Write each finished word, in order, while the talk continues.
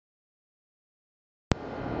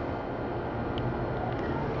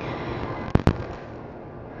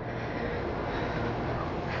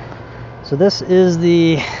So this is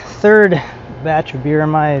the third batch of beer in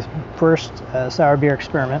my first sour beer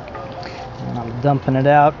experiment, and I'm dumping it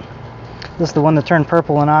out. This is the one that turned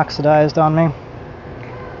purple and oxidized on me.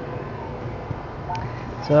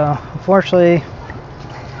 So unfortunately,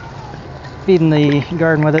 feeding the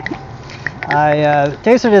garden with it. I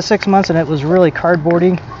tasted it 6 months and it was really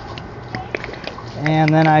cardboardy, and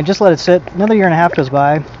then I just let it sit. Another year and a half goes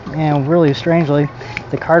by, and really strangely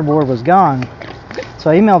the cardboard was gone. So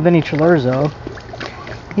I emailed Vinny Trelurzo.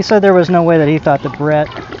 He said there was no way that he thought that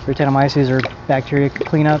Brettanomyces or bacteria could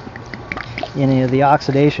clean up any of the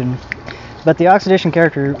oxidation, but the oxidation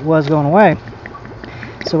character was going away.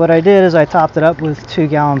 So what I did is I topped it up with 2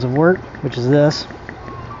 gallons of wort, which is this.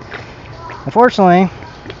 Unfortunately,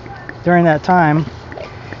 during that time,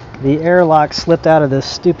 the airlock slipped out of this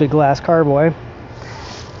stupid glass carboy,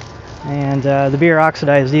 and the beer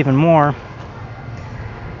oxidized even more.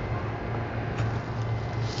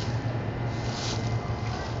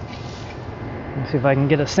 Let's see if I can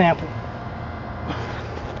get a sample.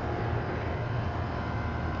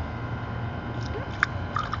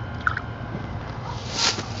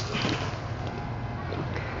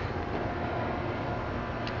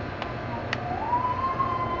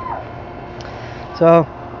 So